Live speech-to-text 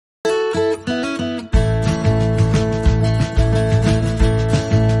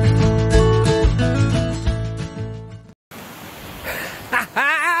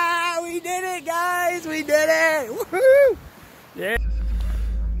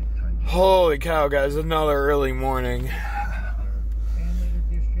Holy cow, guys, another early morning. I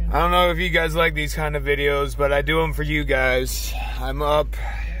don't know if you guys like these kind of videos, but I do them for you guys. I'm up.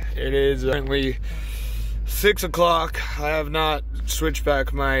 It is currently 6 o'clock. I have not switched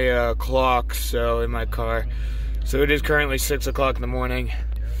back my clock in my car. So it is currently 6 o'clock in the morning.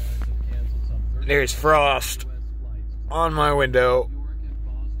 There's frost on my window.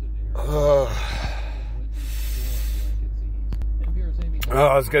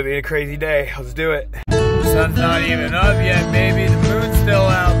 Oh, it's gonna be a crazy day. Let's do it. The sun's not even up yet, baby. The moon's still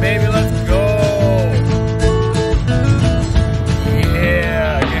out, baby. Let's go.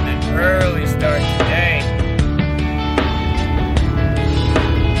 Yeah, getting an early start today.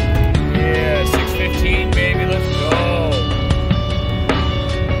 Yeah, 6:15, baby. Let's go.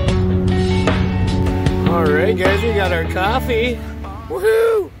 All right, guys, we got our coffee.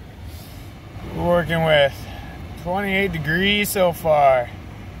 Woohoo! We're working with 28 degrees so far.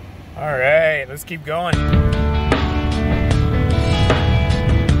 All right, let's keep going.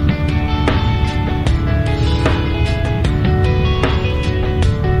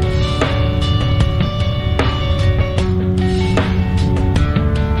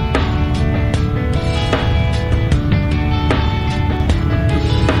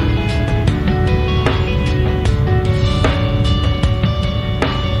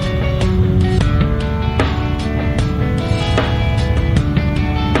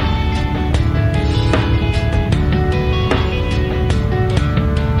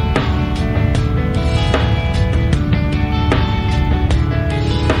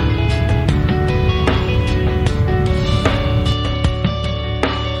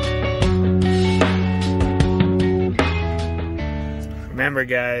 Remember,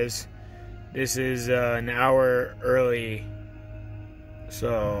 guys, this is an hour early,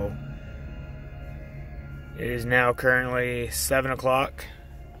 so it is now currently 7 o'clock.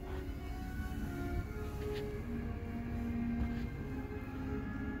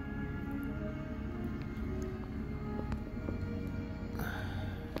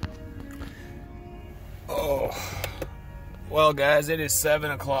 Oh, well, guys, it is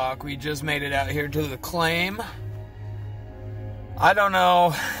 7 o'clock. We just made it out here to the claim. I don't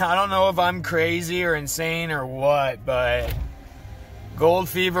know if I'm crazy or insane or what, but gold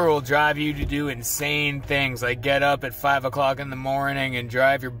fever will drive you to do insane things, like get up at 5 o'clock in the morning and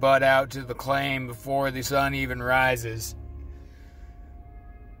drive your butt out to the claim before the sun even rises.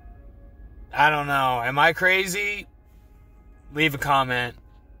 I don't know. Am I crazy? Leave a comment.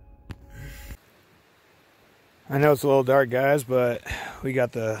 I know it's a little dark, guys, but we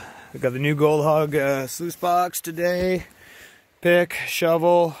got the new Gold Hog sluice box today. Pick,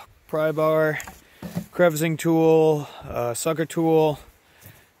 shovel, pry bar, crevicing tool, sucker tool,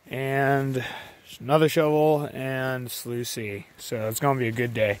 and another shovel, and sluicing. So it's gonna be a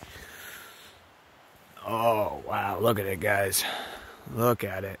good day. Oh wow, look at it, guys. Look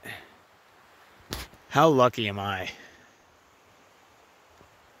at it. How lucky am I?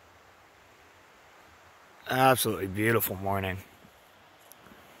 Absolutely beautiful morning.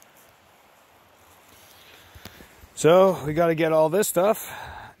 So we got to get all this stuff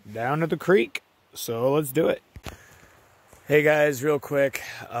down to the creek. So let's do it. Hey guys, real quick.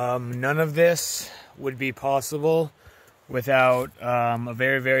 None of this would be possible without a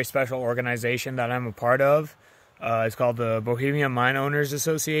very, very special organization that I'm a part of. It's called the Bohemian Mine Owners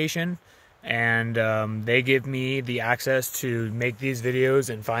Association. And they give me the access to make these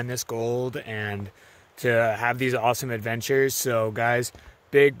videos and find this gold and to have these awesome adventures. So guys,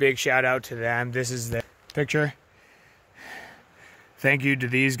 big shout out to them. This is the picture. Thank you to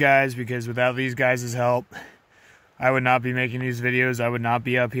these guys, because without these guys' help, I would not be making these videos. I would not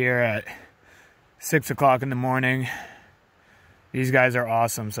be up here at 6 o'clock in the morning. These guys are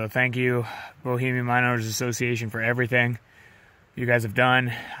awesome. So thank you, Bohemian Mine Owners Association, for everything you guys have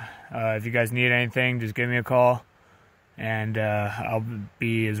done. If you guys need anything, just give me a call, and I'll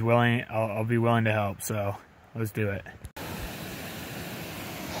be willing to help. So let's do it.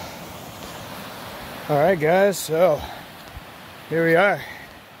 All right, guys. So here we are.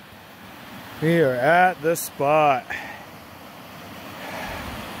 We are at the spot.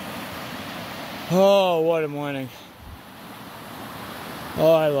 Oh, what a morning.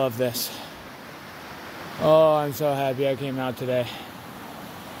 Oh, I love this. Oh, I'm so happy I came out today.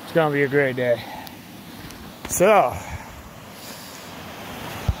 It's gonna be a great day. So,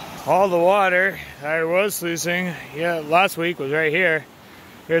 all the water I was sluicing, last week was right here.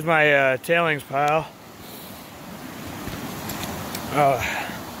 Here's my tailings pile.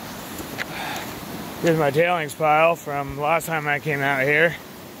 Here's my tailings pile from last time I came out here.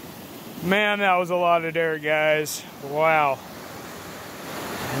 Man, that was a lot of dirt, guys. Wow.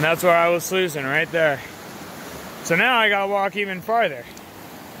 And that's where I was sluicing, right there. So now I gotta walk even farther.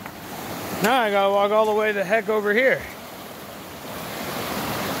 Now I gotta walk all the way the heck over here.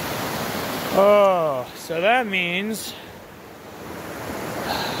 Oh, so that means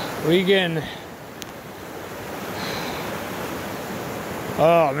we can...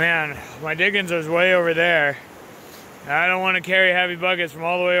 Oh man, my diggings is way over there. I don't want to carry heavy buckets from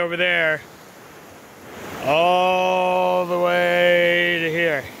all the way over there all the way to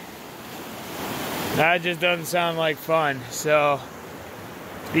here. That just doesn't sound like fun. So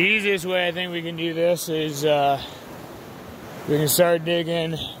the easiest way I think we can do this is we can start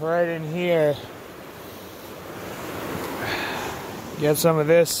digging right in here. Get some of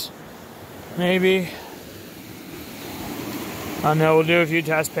this, maybe. I don't know, we'll do a few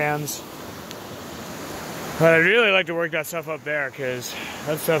test pans. But I'd really like to work that stuff up there because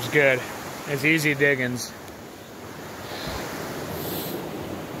that stuff's good. It's easy diggings.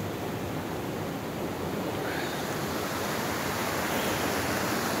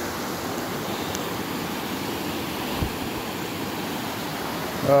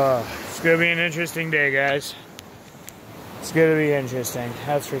 It's gonna be an interesting day, guys. It's gonna be interesting,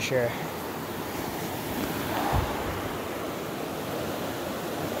 that's for sure.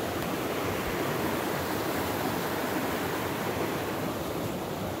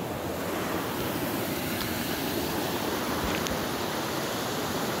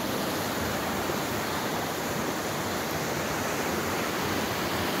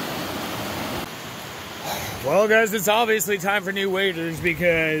 Well, guys, it's obviously time for new waders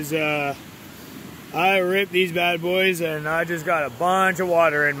because I ripped these bad boys and I just got a bunch of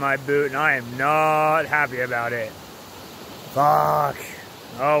water in my boot and I am not happy about it. Fuck.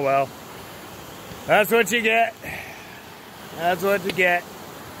 Oh well. That's what you get. That's what you get.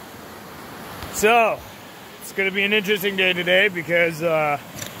 So, it's going to be an interesting day today because I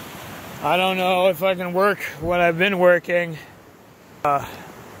don't know if I can work what I've been working. I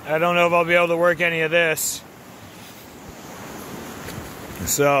don't know if I'll be able to work any of this.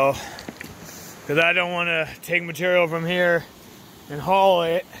 So, because I don't want to take material from here and haul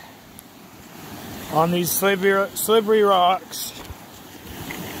it on these slippery rocks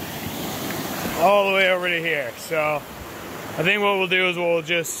all the way over to here. So, I think what we'll do is we'll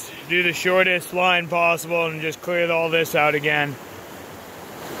just do the shortest line possible and just clear all this out again.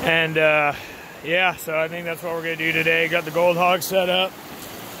 And yeah, so I think that's what we're going to do today. Got the gold hog set up.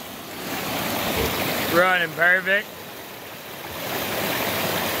 Running perfect.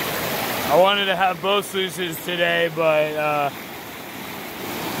 I wanted to have both sluices today, but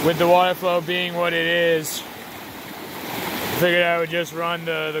with the water flow being what it is, I figured I would just run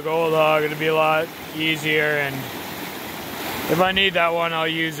the gold hog. It'd be a lot easier, and if I need that one, I'll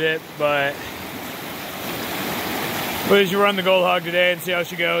use it, but we'll just run the gold hog today and see how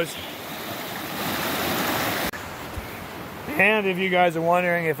she goes. And if you guys are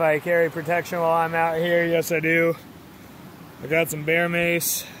wondering if I carry protection while I'm out here, yes I do. I got some bear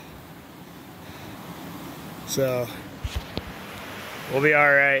mace. So, we'll be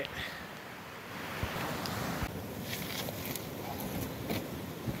alright.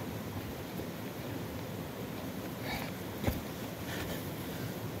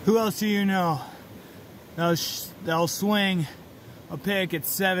 Who else do you know that'll swing a pick at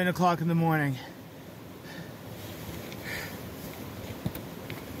 7 o'clock in the morning?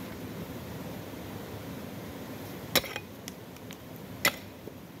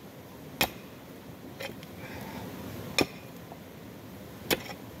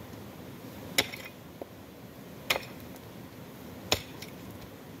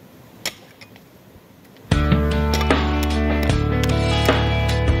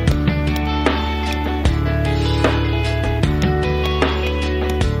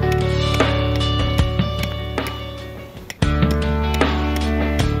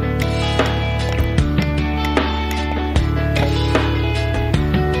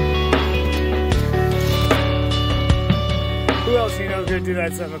 Gonna do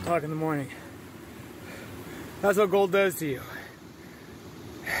that at 7 o'clock in the morning. That's what gold does to you.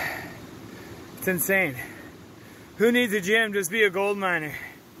 It's insane. Who needs a gym? Just be a gold miner.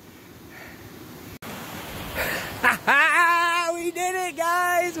 We did it,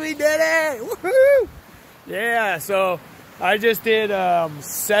 guys! We did it! Woohoo! Yeah, so I just did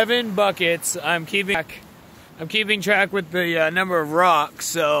 7 buckets. I'm keeping track with the number of rocks.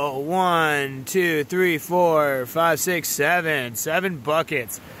 So 1, 2, 3, 4, 5, 6, 7. 7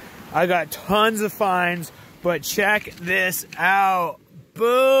 buckets. I got tons of finds, but check this out.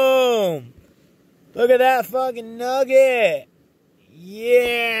 Boom! Look at that fucking nugget.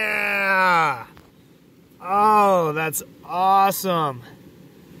 Yeah! Oh, that's awesome.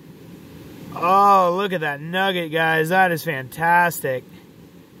 Oh, look at that nugget, guys. That is fantastic.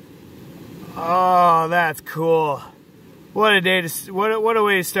 Oh, that's cool. What a day to, what a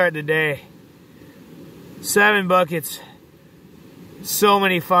way to start the day. 7 buckets, so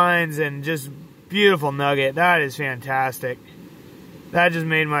many finds, and just beautiful nugget. That is fantastic. That just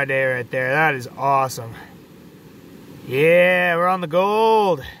made my day right there. That is awesome. Yeah, we're on the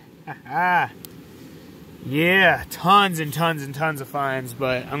gold. Yeah, tons and tons and tons of finds,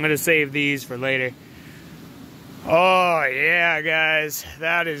 but I'm gonna save these for later. Oh yeah, guys,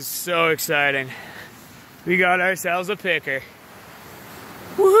 that is so exciting. We got ourselves a picker.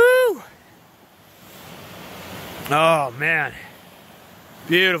 Woohoo! Oh man,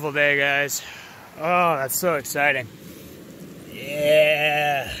 beautiful day, guys. Oh, that's so exciting.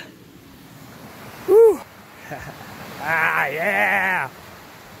 Yeah. Woo. Yeah.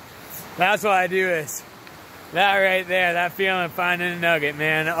 That's what I do is that right there, that feeling of finding a nugget,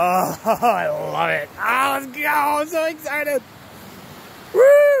 man. Oh, I love it. Oh, let's go. I'm so excited.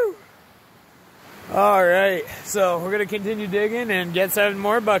 Woo! All right, so we're going to continue digging and get 7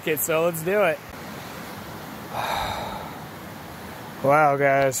 more buckets, so let's do it. Wow,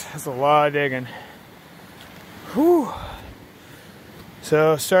 guys, that's a lot of digging. Whew.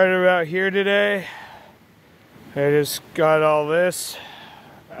 So, started about here today. I just got all this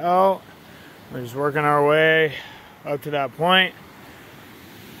out. We're just working our way up to that point.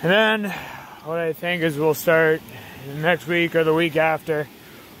 And then, what I think is we'll start next week or the week after.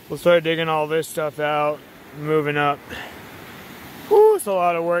 We'll start digging all this stuff out, moving up. Whew, it's a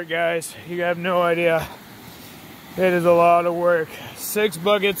lot of work, guys. You have no idea. It is a lot of work. 6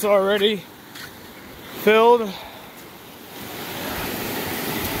 buckets already filled.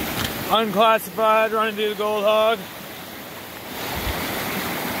 Unclassified, running through the gold hog.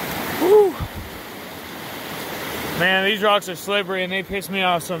 Whew. Man, these rocks are slippery and they piss me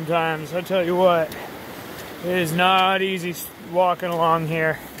off sometimes. I tell you what, it is not easy walking along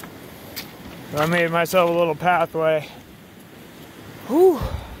here. So I made myself a little pathway. Whew.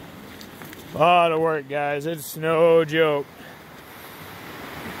 A lot of work, guys. It's no joke.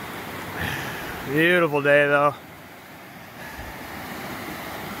 Beautiful day, though.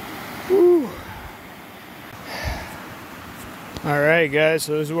 Whew. Alright, guys,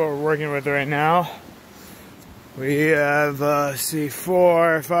 so this is what we're working with right now. We have, let's see,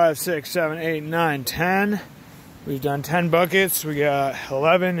 4, 5, 6, 7, 8, 9, 10. We've done 10 buckets. We got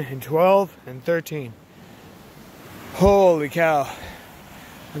 11 and 12 and 13. Holy cow.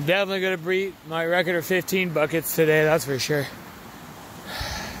 I'm definitely going to beat my record of 15 buckets today, that's for sure.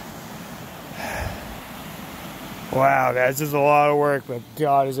 Wow, guys, this is a lot of work, but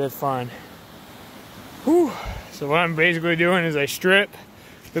God, is it fun. Whew. So what I'm basically doing is I strip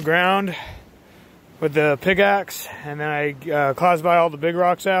the ground with the pickaxe, and then I classify all the big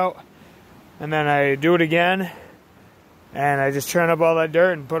rocks out, and then I do it again, and I just churn up all that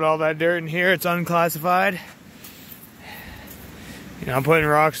dirt and put all that dirt in here. It's unclassified. You know, I'm putting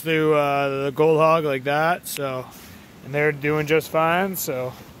rocks through the gold hog like that, so, and they're doing just fine,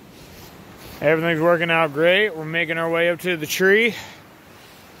 so everything's working out great. We're making our way up to the tree.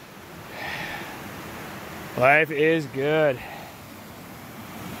 Life is good.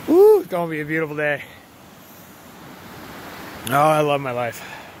 Woo, it's gonna be a beautiful day. Oh, I love my life.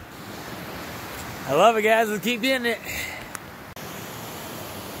 I love it, guys. Let's keep getting it.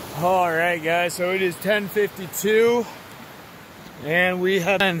 All right, guys, so it is 10:52. And we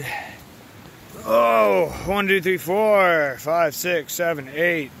have done, 1, 2, 3, 4, 5, 6, 7,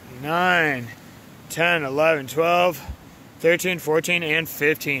 8, 9, 10, 11, 12, 13, 14, and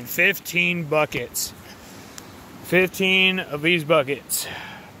 15. 15 buckets. 15 of these buckets.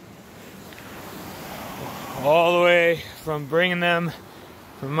 All the way from bringing them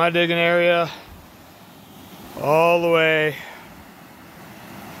from my digging area all the way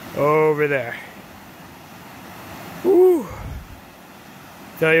over there. Woo!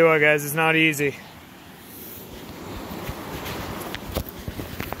 Tell you what, guys, it's not easy.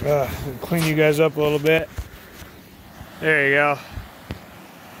 Clean you guys up a little bit. There you go.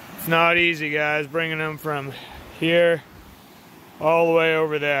 It's not easy, guys, bringing them from here all the way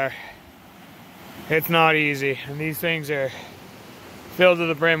over there. It's not easy, and these things are filled to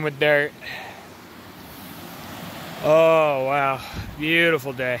the brim with dirt. Oh, wow.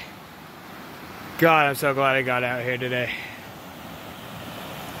 Beautiful day. God, I'm so glad I got out here today.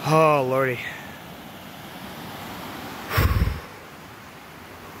 Oh, Lordy.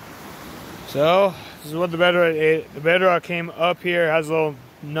 So, this is what the bedrock came up here, has a little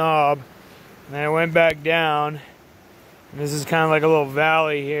knob, and then I went back down, and this is kind of like a little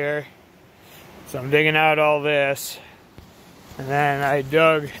valley here. So I'm digging out all this, And then I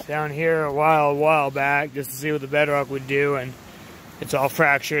dug down here a while back just to see what the bedrock would do, and it's all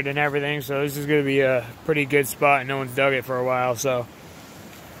fractured and everything, so this is going to be a pretty good spot, and no one's dug it for a while, so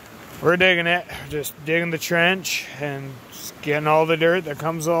we're digging it. Just digging the trench and just getting all the dirt that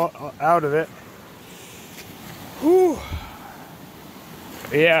comes all out of it. Whew.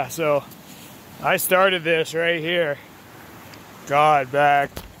 Yeah, so I started this right here, God,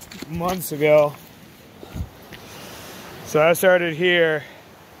 back months ago. So I started here,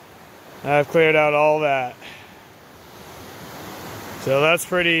 and I've cleared out all that. So that's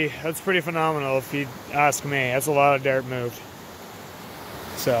pretty phenomenal if you ask me. That's a lot of dirt moved.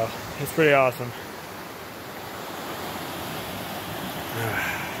 So it's pretty awesome.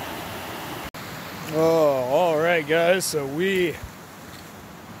 Oh, all right, guys. So we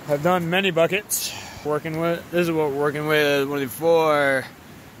have done many buckets. Working with, this is what we're working with. 1, 2, 4,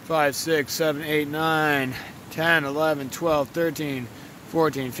 5, 6, 7, 8, 9, 10, 11, 12, 13,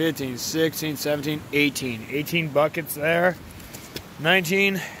 14, 15, 16, 17, 18. 18 buckets there.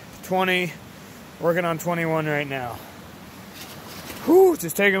 19, 20, working on 21 right now. Whew,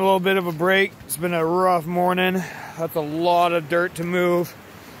 just taking a little bit of a break. It's been a rough morning. That's a lot of dirt to move.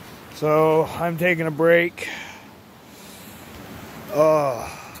 So I'm taking a break.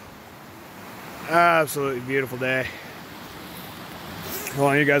 Oh, absolutely beautiful day.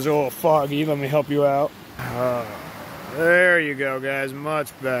 Hold on, you guys are a little foggy. Let me help you out. There you go, guys.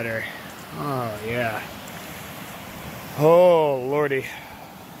 Much better. Oh, yeah. Oh, lordy.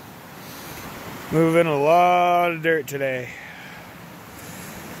 Moving a lot of dirt today.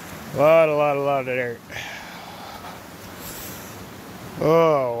 A lot of dirt.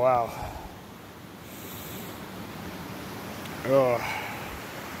 Oh, wow. Oh.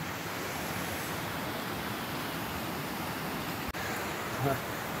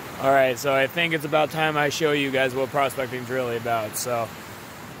 Alright, so I think it's about time I show you guys what prospecting is really about. So,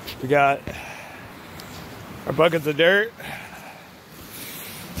 we got our buckets of dirt.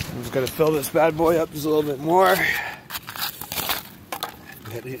 I'm just going to fill this bad boy up just a little bit more.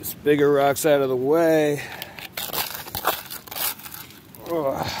 Get these bigger rocks out of the way.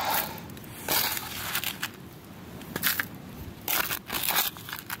 Oh.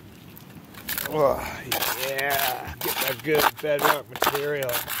 Oh, yeah, get that good bedrock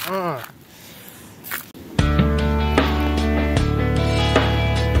material.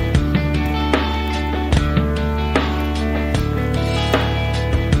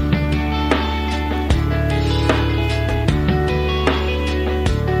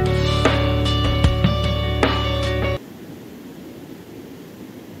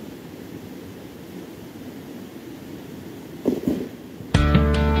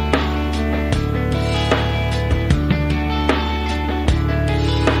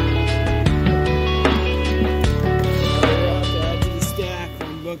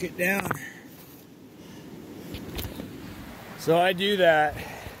 It down. So I do that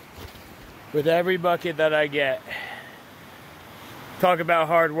with every bucket that I get. Talk about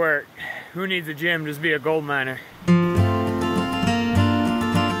hard work. Who needs a gym? Just be a gold miner.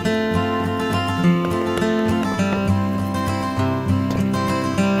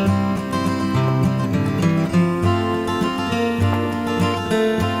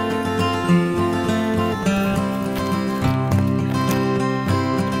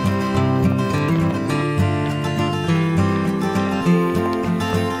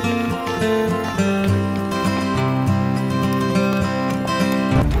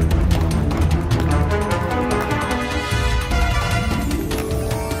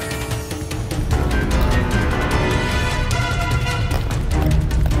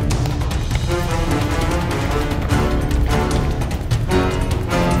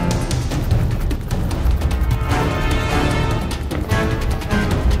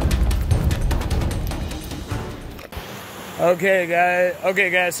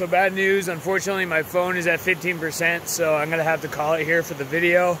 Okay guys, so bad news. Unfortunately, my phone is at 15%, so I'm gonna have to call it here for the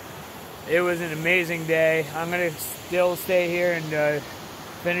video. It was an amazing day. I'm gonna still stay here and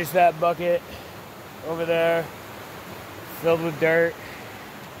finish that bucket over there, filled with dirt,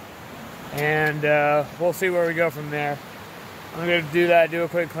 and we'll see where we go from there. I'm gonna do that, do a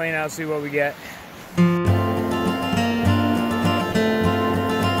quick clean out, see what we get.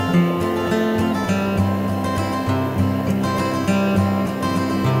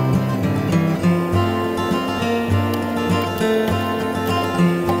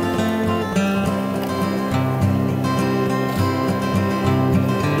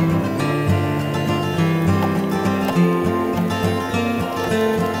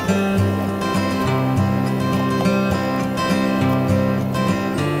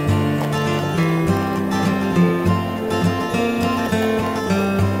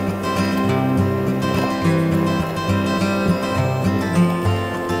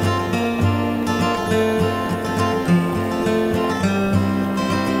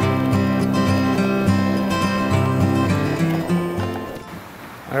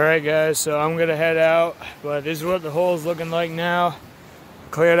 Alright guys, so I'm gonna head out, but this is what the hole's looking like now.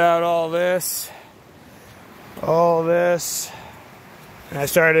 Cleared out all this, and I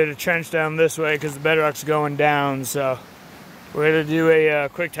started a trench down this way because the bedrock's going down, so we're gonna do a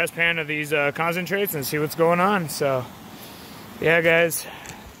quick test pan of these concentrates and see what's going on. So yeah guys,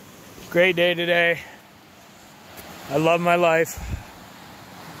 great day today. I love my life.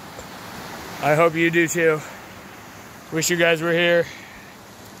 I hope you do too. Wish you guys were here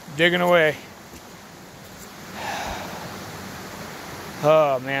digging away.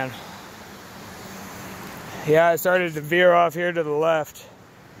 Oh man. Yeah, I started to veer off here to the left.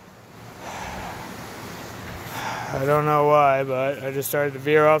 I don't know why, but I just started to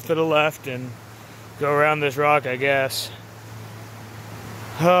veer off to the left and go around this rock, I guess.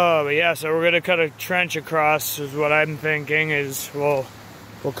 Oh, but yeah, so we're gonna cut a trench across is what I'm thinking. Is we'll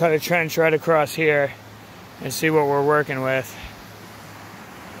cut a trench right across here and see what we're working with.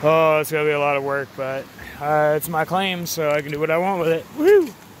 Oh, it's gonna be a lot of work, but it's my claim, so I can do what I want with it.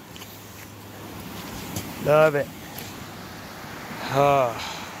 Woo! Love it. Oh,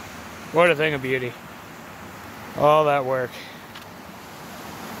 what a thing of beauty. All that work.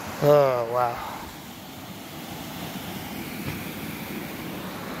 Oh, wow.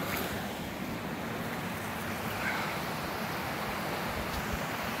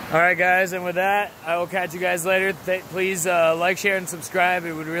 Alright guys, and with that, I will catch you guys later. Please like, share, and subscribe.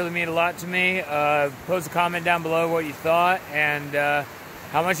 It would really mean a lot to me. Post a comment down below what you thought and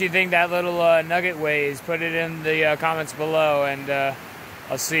how much you think that little nugget weighs. Put it in the comments below, and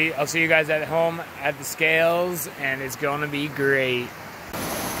I'll see you guys at home at the scales, and it's gonna be great.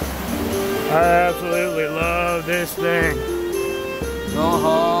 I absolutely love this thing. Go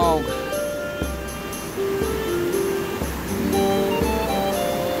hog.